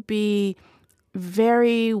had to be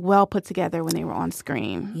very well put together when they were on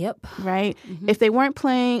screen. Yep. Right? If they weren't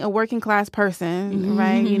playing a working class person,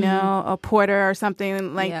 right, you know, a porter or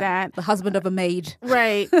something like that. The husband of a maid.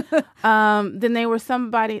 Right. Then they were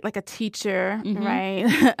somebody like a teacher,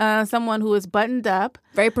 right? Someone who was buttoned up.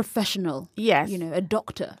 Very professional. Yes. You know, a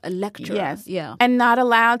doctor, a lecturer. Yes. Yeah. And not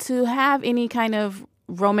allowed to have any kind of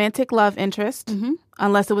romantic love interest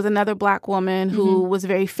unless it was another Black woman who was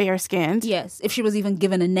very fair-skinned. Yes, if she was even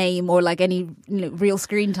given a name or like any real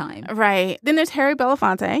screen time. Right. Then there's Harry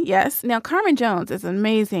Belafonte, yes. Now, Carmen Jones is an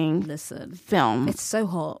amazing film. It's so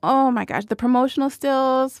hot. Oh, my gosh. The promotional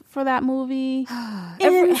stills for that movie,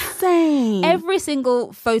 insane. Every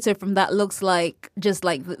single photo from that looks like just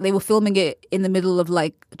like they were filming it in the middle of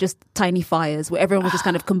like just tiny fires where everyone was just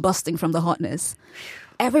kind of combusting from the hotness.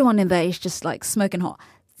 Everyone in there is just like smoking hot.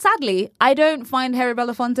 Sadly, I don't find Harry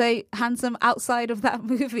Belafonte handsome outside of that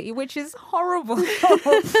movie, which is horrible. But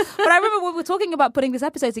I remember when we were talking about putting this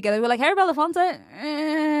episode together, we were like, Harry Belafonte?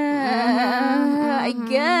 I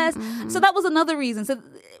guess. So that was another reason. So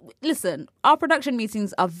listen, our production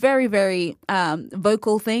meetings are very, very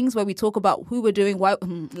vocal things where we talk about who we're doing, why,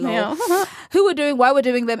 who we're doing, why we're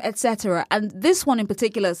doing them, etc. And this one in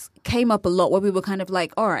particular came up a lot where we were kind of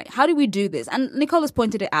like, all right, how do we do this? And Nicole has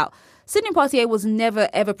pointed it out. Sidney Poitier was never,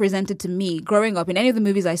 ever presented to me growing up in any of the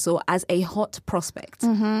movies I saw as a hot prospect.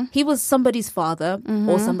 He was somebody's father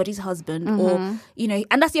or somebody's husband or, you know,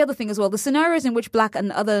 and that's the other thing as well. The scenarios in which Black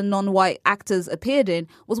and other non-white actors appeared in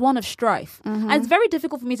was one of strife. And it's very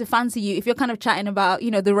difficult for me to fancy you if you're kind of chatting about,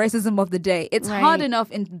 you know, the racism of the day. It's hard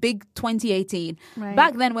enough in big 2018.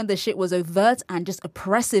 Back then when the shit was overt and just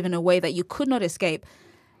oppressive in a way that you could not escape.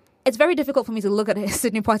 It's very difficult for me to look at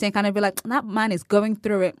Sidney Poitier and kind of be like, that man is going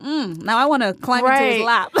through it. Now I want to climb into his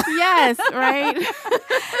lap. Yes, right.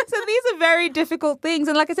 So these are very difficult things.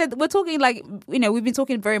 And like I said, we're talking like, you know, we've been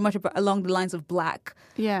talking very much about, along the lines of Black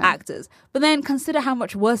actors. But then consider how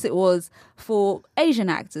much worse it was for Asian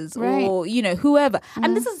actors or, you know, whoever.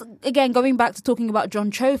 And this is, again, going back to talking about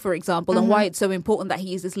John Cho, for example, and why it's so important that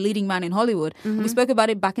he is this leading man in Hollywood. We spoke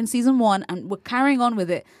about it back in season 1 and we're carrying on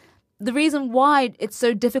with it. The reason why it's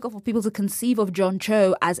so difficult for people to conceive of John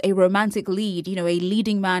Cho as a romantic lead, you know, a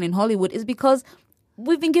leading man in Hollywood, is because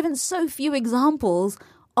we've been given so few examples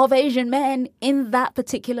of Asian men in that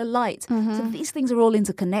particular light. So these things are all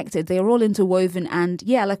interconnected. They are all interwoven. And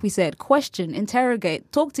yeah, like we said, question,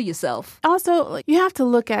 interrogate, talk to yourself. Also, you have to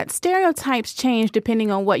look at stereotypes change depending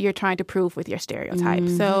on what you're trying to prove with your stereotype.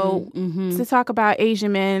 So to talk about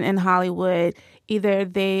Asian men in Hollywood, either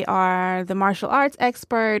they are the martial arts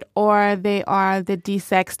expert or they are the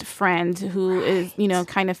desexed friend who is, you know,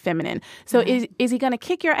 kind of feminine. So is he going to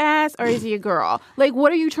kick your ass or is he a girl? Like,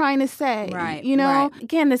 what are you trying to say? Right. You know,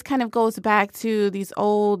 again, this kind of goes back to these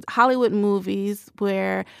old Hollywood movies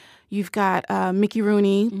where you've got Mickey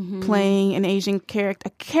Rooney playing an Asian character,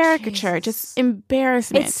 a caricature, just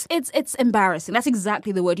embarrassment. It's embarrassing. That's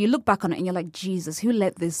exactly the word. You look back on it and you're like, Jesus, who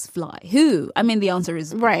let this fly? Who? I mean, the answer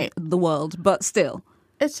is the world, but still.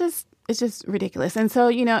 It's just ridiculous. And so,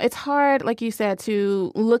 you know, it's hard, like you said,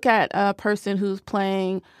 to look at a person who's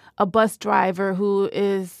playing a bus driver who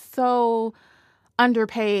is so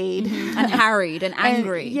underpaid and harried and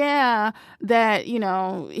angry. And, that,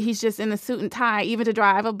 he's just in a suit and tie, even to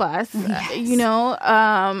drive a bus,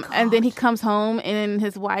 and then he comes home and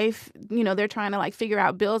his wife, they're trying to like figure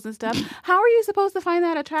out bills and stuff. How are you supposed to find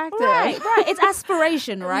that attractive? Right. It's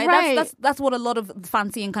aspiration, right? Right. That's what a lot of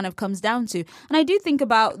fancying kind of comes down to. And I do think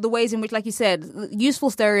about the ways in which, like you said, useful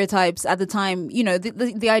stereotypes at the time,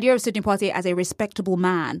 the idea of Sidney Poitier as a respectable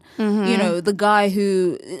man, the guy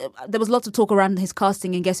who, there was lots of talk around his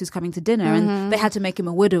casting in Guess Who's Coming to Dinner, and they had to make him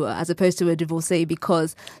a widower as opposed to a divorcee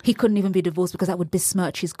because he couldn't even be divorced because that would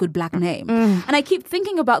besmirch his good black name. And I keep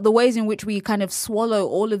thinking about the ways in which we kind of swallow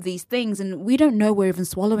all of these things, and we don't know we're even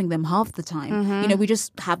swallowing them half the time. We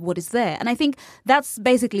just have what is there. And I think that's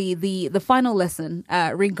basically the final lesson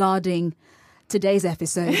regarding today's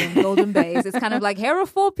episode of Golden Bays. It's kind of like, here are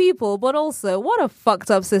 4 people, but also what a fucked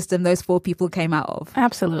up system those 4 people came out of.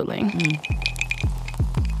 Absolutely.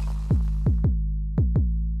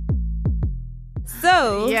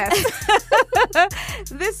 So, yes.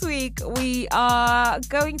 This week we are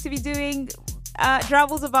going to be doing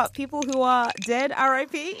travels about people who are dead,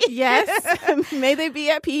 R.I.P. Yes. May they be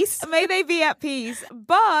at peace. May they be at peace.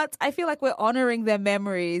 But I feel like we're honoring their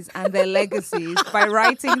memories and their legacies by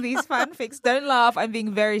writing these fanfics. Don't laugh. I'm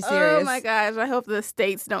being very serious. Oh my gosh. I hope the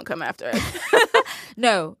states don't come after us.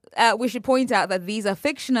 No. We should point out that these are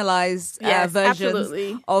fictionalized versions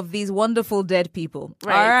absolutely. of these wonderful dead people.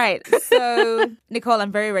 Right. All right. So, Nicole,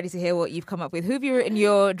 I'm very ready to hear what you've come up with. Who have you written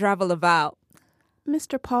your travel about?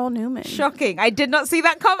 Mr. Paul Newman. Shocking. I did not see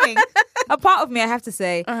that coming. A part of me, I have to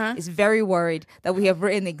say, is very worried that we have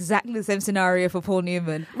written exactly the same scenario for Paul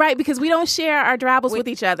Newman. Right, because we don't share our drabbles with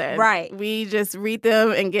each other. Right. We just read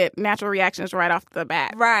them and get natural reactions right off the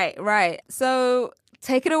bat. Right. So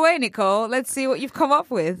take it away, Nicole. Let's see what you've come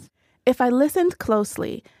up with. If I listened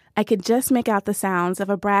closely, I could just make out the sounds of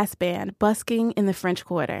a brass band busking in the French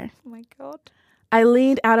Quarter. Oh my God. I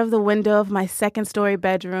leaned out of the window of my second-story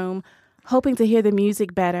bedroom, hoping to hear the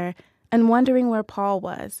music better and wondering where Paul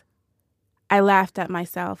was. I laughed at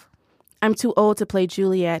myself. I'm too old to play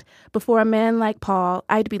Juliet, but for a man like Paul,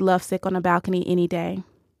 I'd be lovesick on a balcony any day.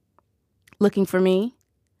 Looking for me?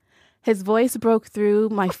 His voice broke through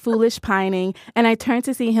my foolish pining, and I turned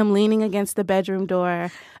to see him leaning against the bedroom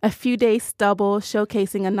door, a few days stubble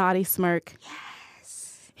showcasing a naughty smirk.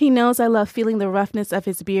 Yes. He knows I love feeling the roughness of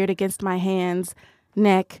his beard against my hands,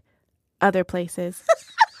 neck, other places.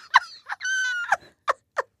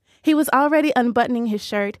 He was already unbuttoning his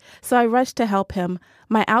shirt, so I rushed to help him,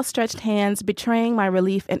 my outstretched hands betraying my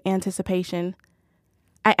relief and anticipation.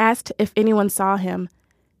 I asked if anyone saw him.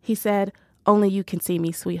 He said, "Only you can see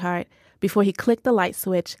me, sweetheart," before he clicked the light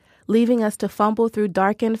switch, leaving us to fumble through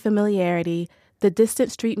darkened familiarity, the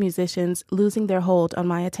distant street musicians losing their hold on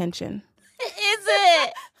my attention. Is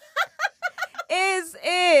it? Is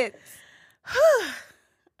it?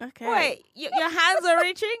 Okay. Wait, your hands are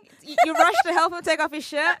reaching? You rush to help him take off his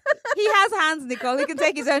shirt? He has hands, Nicole. He can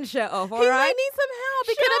take his own shirt off, all right? He might need some help.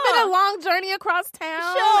 It could have been a long journey across town.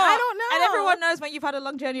 I don't know. And everyone knows when you've had a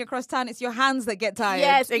long journey across town, it's your hands that get tired.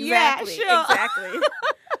 Yes, exactly. Yeah, sure. Exactly.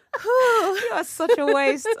 You are such a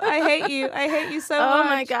waste. I hate you. I hate you so much. Oh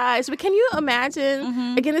my gosh. But can you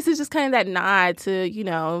imagine, again, this is just kind of that nod to,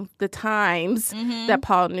 the times that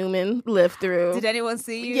Paul Newman lived through. Did anyone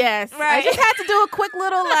see you? Yes. Right. I just had to do a quick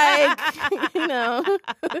little,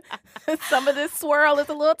 some of this swirl is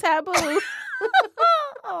a little taboo.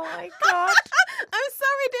 Oh my God. I'm so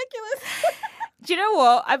ridiculous. Do you know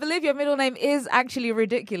what? I believe your middle name is actually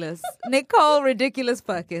ridiculous. Nicole Ridiculous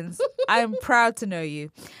Perkins. I'm proud to know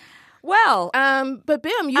you. Well, but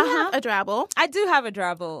Bim, you have a drabble. I do have a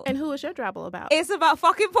drabble. And who is your drabble about? It's about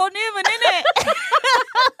fucking Paul Newman, isn't it?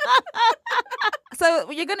 So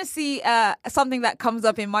you're going to see something that comes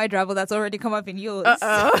up in my drabble that's already come up in yours.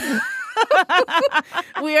 Uh-oh.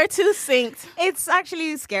 We are too synced. It's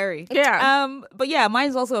actually scary. Yeah. But yeah,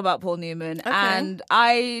 mine's also about Paul Newman. Okay. And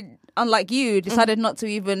I, unlike you, decided not to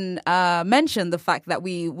even mention the fact that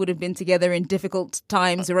we would have been together in difficult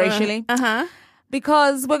times racially.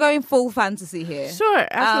 Because we're going full fantasy here. Sure,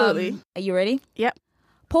 absolutely. Are you ready? Yep.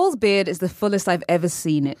 Paul's beard is the fullest I've ever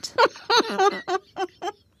seen it.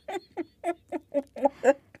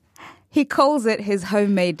 He calls it his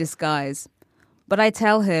homemade disguise. But I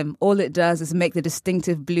tell him all it does is make the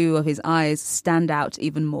distinctive blue of his eyes stand out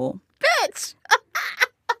even more. Bitch!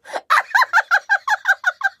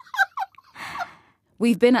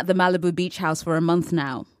 We've been at the Malibu beach house for a month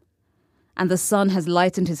now, and the sun has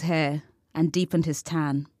lightened his hair and deepened his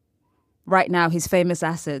tan. Right now, his famous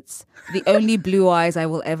assets, the only blue eyes I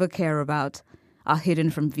will ever care about, are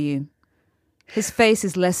hidden from view. His face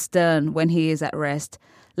is less stern when he is at rest,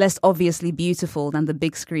 less obviously beautiful than the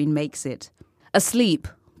big screen makes it. Asleep,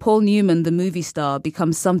 Paul Newman, the movie star,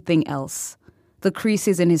 becomes something else. The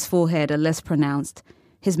creases in his forehead are less pronounced,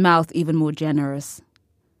 his mouth even more generous.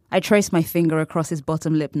 I trace my finger across his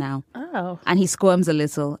bottom lip now. Oh. And he squirms a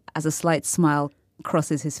little as a slight smile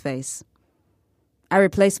crosses his face. I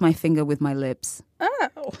replace my finger with my lips.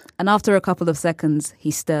 Oh. And after a couple of seconds,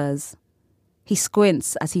 he stirs. He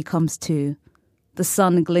squints as he comes to, the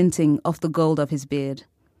sun glinting off the gold of his beard.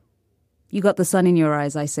 You got the sun in your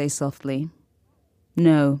eyes, I say softly.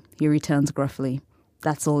 No, he returns gruffly.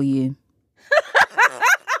 That's all you.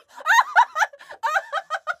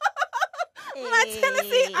 My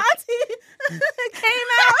Tennessee auntie came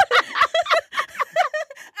out.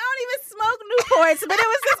 I don't even smoke Newports, but it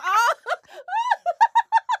was just all.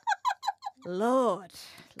 Lord,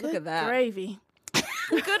 look at that. Gravy.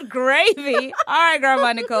 Good gravy. All right,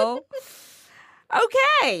 Grandma Nicole.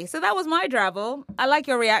 Okay, so that was my drabble. I like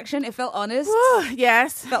your reaction. It felt honest. Whew,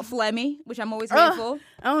 yes. Felt phlegmy, which I'm always here for.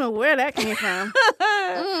 I don't know where that came from.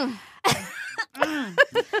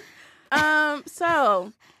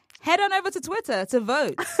 So head on over to Twitter to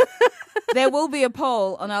vote. There will be a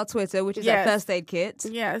poll on our Twitter, which is at First Aid Kit.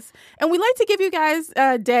 Yes. And we like to give you guys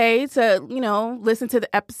a day to, listen to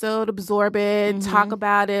the episode, absorb it, talk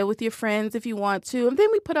about it with your friends if you want to. And then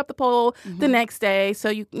we put up the poll the next day. So,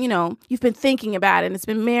 you've been thinking about it and it's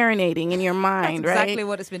been marinating in your mind, That's right? exactly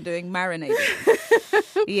what it's been doing, marinating.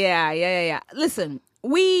 Yeah. Listen.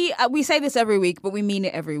 We say this every week, but we mean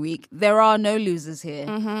it every week. There are no losers here.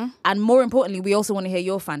 And more importantly, we also want to hear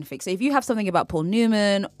your fanfic. So if you have something about Paul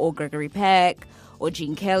Newman or Gregory Peck or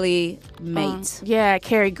Gene Kelly, mate.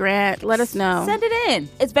 Cary Grant, let us know. Send it in.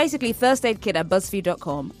 It's basically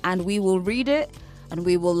firstaidkit@buzzfeed.com, and we will read it and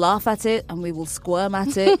we will laugh at it and we will squirm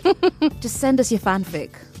at it. Just send us your fanfic.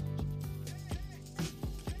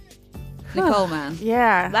 Nicole, man.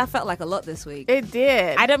 Yeah. That felt like a lot this week. It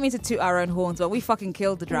did. I don't mean to toot our own horns, but we fucking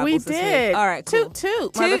killed the drabbles We this did. week. All right, cool.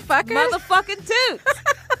 Toot, motherfucker. Motherfucking toot.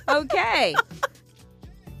 Okay.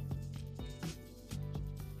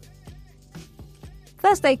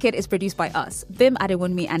 First Aid Kit is produced by us, Bim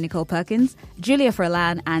Adewunmi and Nicole Perkins, Julia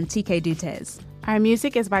Furlan and TK Dutes. Our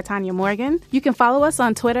music is by Tanya Morgan. You can follow us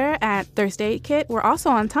on Twitter at Thirst Aid Kit. We're also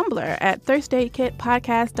on Tumblr at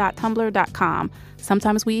thirstaidkitpodcast.tumblr.com.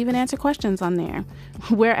 Sometimes we even answer questions on there.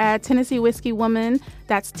 We're at Tennessee Whiskey Woman.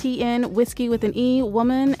 That's TN Whiskey with an E,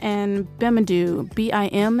 Woman, and Bimadew,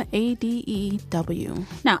 BIMADEW.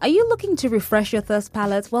 Now, are you looking to refresh your thirst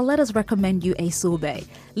palate? Well, let us recommend you a sorbet.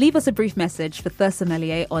 Leave us a brief message for Thirst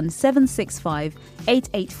Sommelier on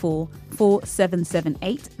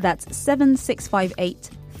 765-884-4778. That's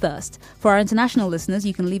 7658 Thirst. For our international listeners,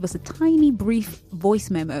 you can leave us a tiny brief voice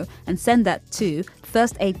memo and send that to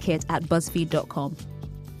firstaidkit@buzzfeed.com.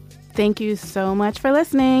 Thank you so much for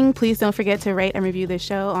listening. Please don't forget to rate and review this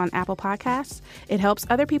show on Apple Podcasts. It helps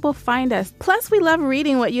other people find us. Plus, we love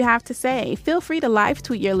reading what you have to say. Feel free to live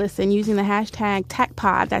tweet your listen using the hashtag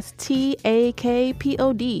TACPOD. That's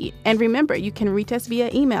TAKPOD. And remember, you can reach us via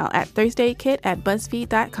email at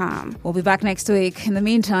thirstaidkit@buzzfeed.com. We'll be back next week. In the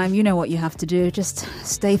meantime, you know what you have to do. Just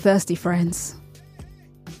stay thirsty, friends.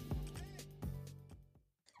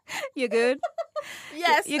 You good?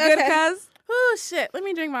 Yes. You good, cuz? Oh, shit. Let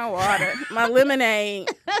me drink my water. My lemonade.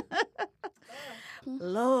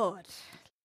 Lord.